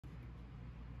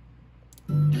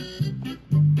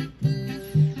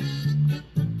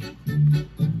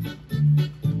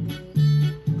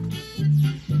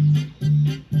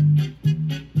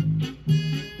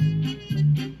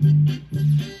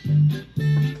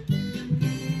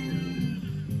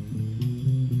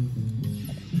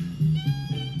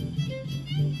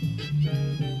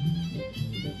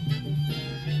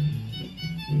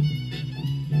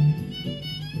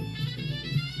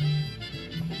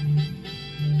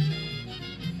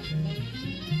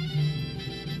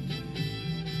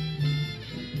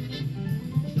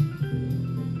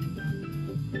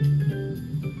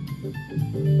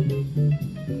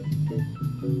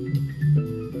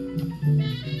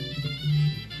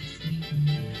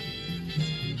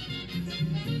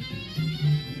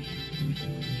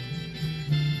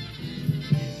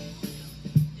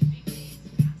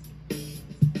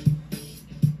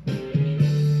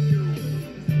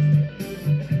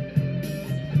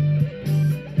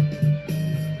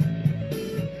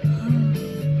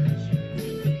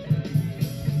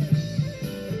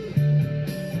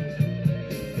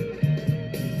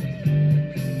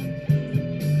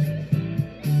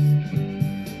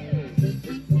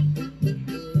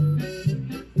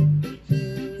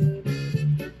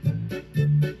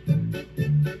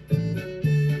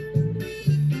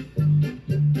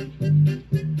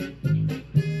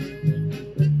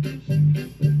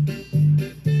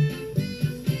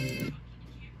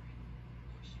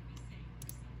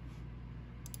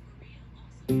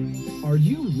Are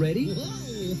you ready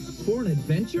Whoa! for an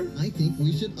adventure? I think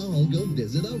we should all go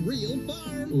visit a real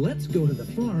farm. Let's Go to the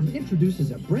Farm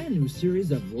introduces a brand new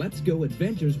series of Let's Go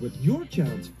adventures with your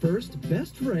child's first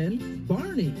best friend,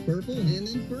 Barney. Purple hen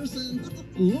in person.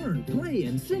 Learn, play,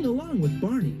 and sing along with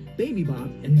Barney, Baby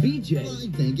Bob, and BJ.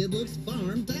 I think it looks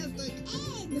farm-tastic.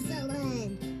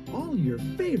 Excellent! All your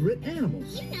favorite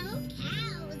animals. You know,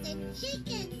 cows and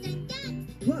chickens and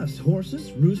ducks. Plus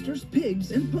horses, roosters,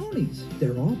 pigs, and ponies.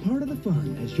 They're all part of the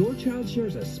fun as your child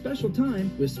shares a special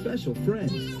time with special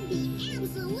friends. That'd be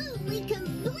absolutely,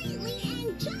 completely,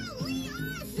 and totally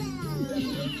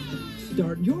awesome!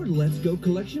 Start your Let's Go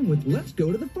collection with Let's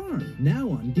Go to the Farm, now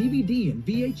on DVD and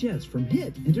VHS from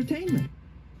Hit Entertainment.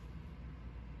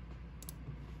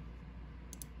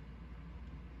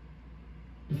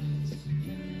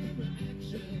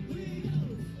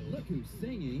 Look who's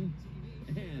singing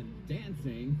and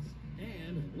dancing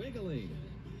and wiggling.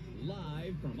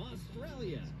 Live from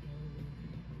Australia.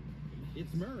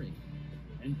 It's Murray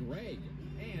and Greg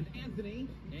and Anthony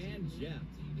and Jeff.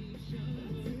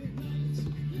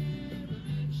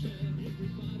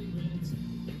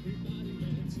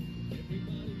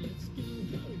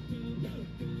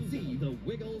 See the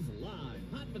Wiggles live.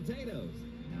 Hot potatoes.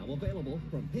 Now available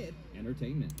from Hit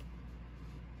Entertainment.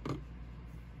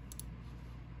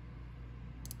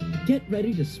 Get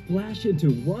ready to splash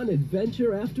into one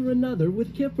adventure after another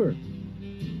with Kipper.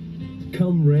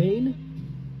 Come rain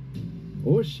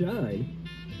or shine,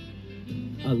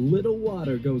 a little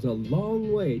water goes a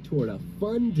long way toward a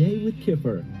fun day with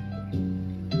Kipper.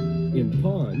 In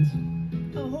ponds,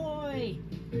 Ahoy!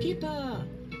 Kipper!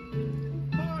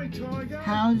 Hi, Tiger.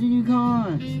 How do you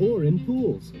call us? or in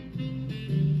pools.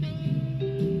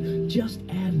 Just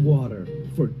add water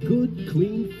for good,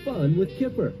 clean fun with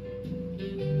Kipper.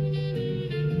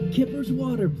 Kipper's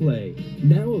Water Play,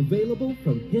 now available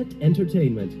from Hit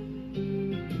Entertainment.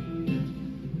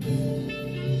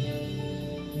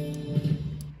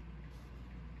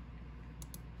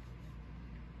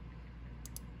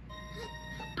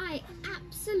 I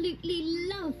absolutely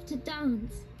love to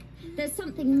dance. There's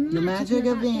something The magic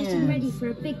magical of about getting dance. ready for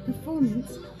a big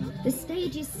performance. The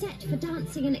stage is set for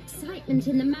dancing and excitement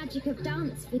in the Magic of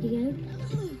Dance video.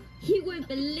 You won't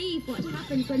believe what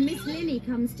happens when Miss Lily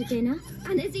comes to dinner.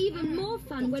 And it's even more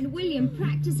fun when William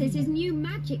practices his new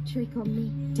magic trick on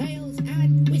me. Tails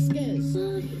and whiskers!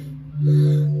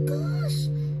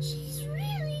 Gosh, she's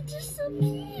really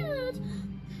disappeared.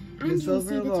 And It's you over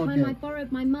see the a time I rocket.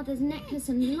 borrowed my mother's necklace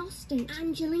and lost it.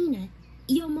 Angelina,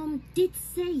 your mom did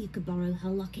say you could borrow her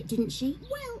locket, didn't she?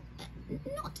 Well,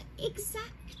 not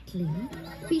exactly.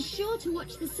 Be sure to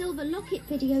watch the Silver Locket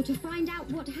video to find out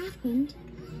what happened.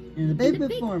 In the In big the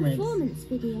big performance. performance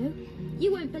video,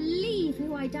 you won't believe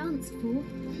who I danced for.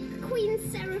 Queen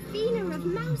Seraphina of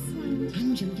Mouseland.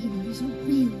 Angelina is a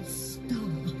real star.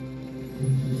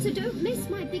 So don't miss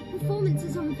my big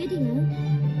performances on video.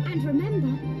 And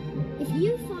remember, if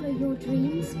you follow your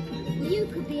dreams, you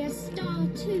could be a star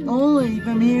too. Only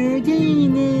from Hit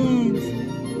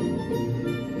Entertainment.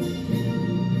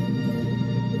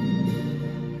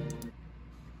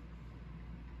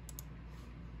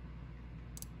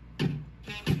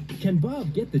 Can Bob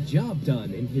get the job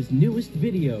done in his newest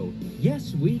video,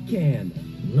 Yes We Can.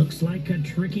 Looks like a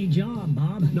tricky job,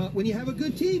 Bob. Not when you have a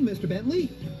good team, Mr.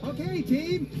 Bentley. Okay,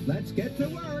 team, let's get to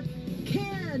work.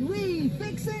 Can we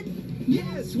fix it?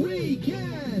 Yes, we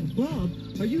can! Bob,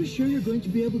 are you sure you're going to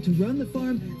be able to run the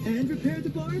farm and repair the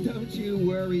barn? Don't you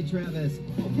worry, Travis.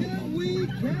 Can we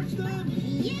catch them?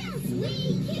 Yes,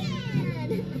 we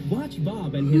can! Watch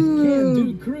Bob and his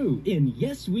can-do crew in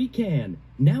Yes We Can,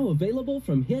 now available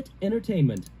from Hit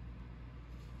Entertainment.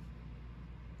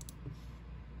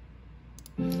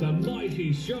 The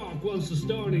mighty shark wants to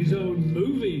star in his own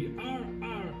movie. Arr,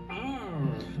 arr,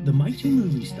 arr. The mighty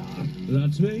movie star,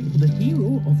 That's me. the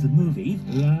hero of the movie,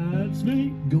 That's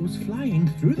me. goes flying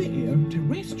through the air to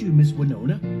rescue Miss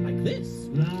Winona like this.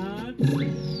 That's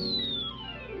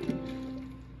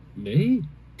me.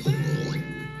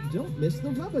 Don't miss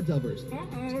the rubber-dubbers.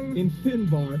 In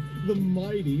Finbar, the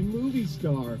mighty movie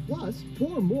star. Plus,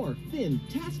 4 more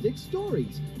fantastic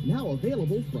stories. Now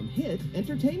available from Hit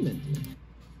Entertainment.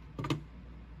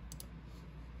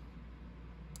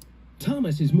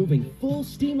 Thomas is moving full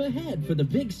steam ahead for the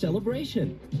big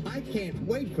celebration. I can't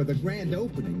wait for the grand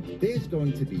opening. There's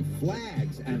going to be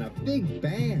flags and a big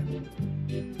band.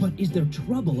 But is there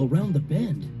trouble around the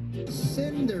bend?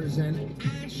 Cinders and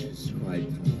ashes, cried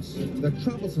Thomas. The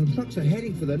troublesome trucks are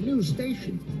heading for the new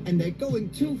station, and they're going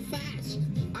too fast.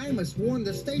 I must warn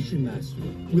the station master.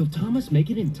 Will Thomas make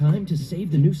it in time to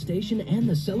save the new station and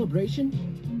the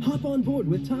celebration? Hop on board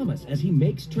with Thomas as he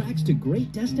makes tracks to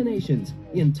great destinations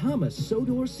in Thomas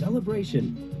Sodor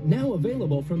Celebration, now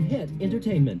available from Hit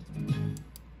Entertainment.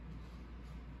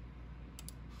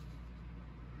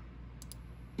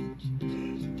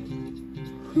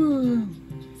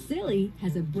 Silly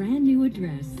has a brand new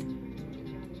address,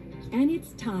 and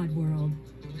it's Todd World.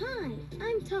 Hi,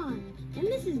 I'm Todd, and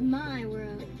this is my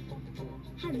world.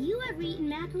 Have you ever eaten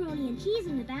macaroni and cheese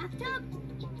in the bathtub?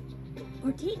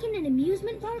 Or taken an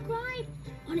amusement park ride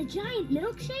on a giant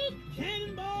milkshake?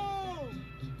 Cannonball!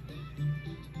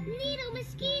 Needle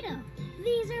Mosquito,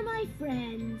 these are my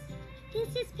friends.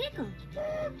 This is Pickle.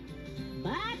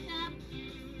 Buttercup!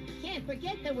 Can't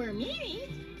forget the wormies.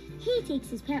 He takes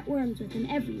his pet worms with him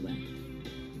everywhere.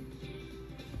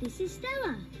 This is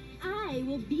Stella. I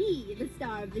will be the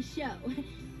star of the show.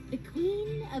 The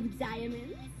Queen of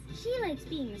Diamonds. She likes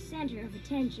being the center of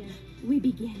attention. We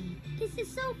begin. This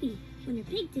is Sophie. When her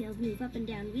pigtails move up and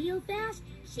down real fast,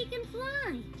 she can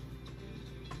fly.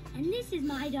 And this is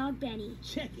my dog Benny.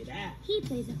 Check it out. He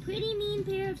plays a pretty mean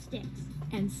pair of sticks.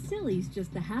 And Silly's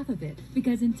just the half of it,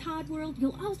 because in Todd World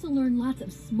you'll also learn lots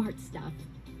of smart stuff,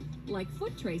 like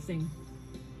foot tracing.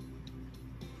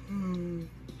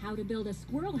 How to build a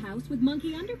squirrel house with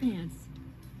monkey underpants.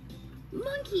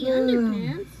 Monkey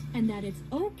underpants? And that it's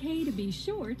okay to be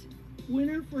short.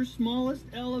 Winner for smallest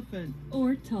elephant.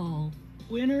 Or tall.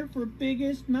 Winner for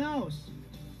biggest mouse.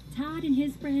 Todd and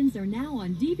his friends are now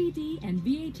on DVD and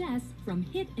VHS from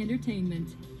Hit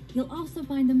Entertainment. You'll also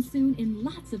find them soon in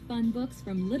lots of fun books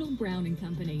from Little Brown and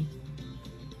Company.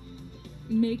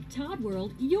 Make Todd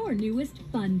World your newest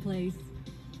fun place.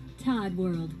 Todd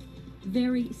World.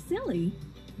 Very silly,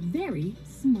 very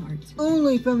smart.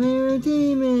 Only from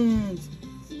Entertainment.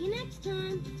 See you next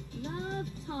time. Love,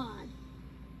 Todd.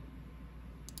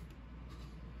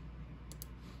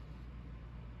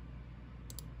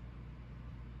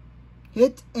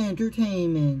 Hit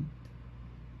Entertainment.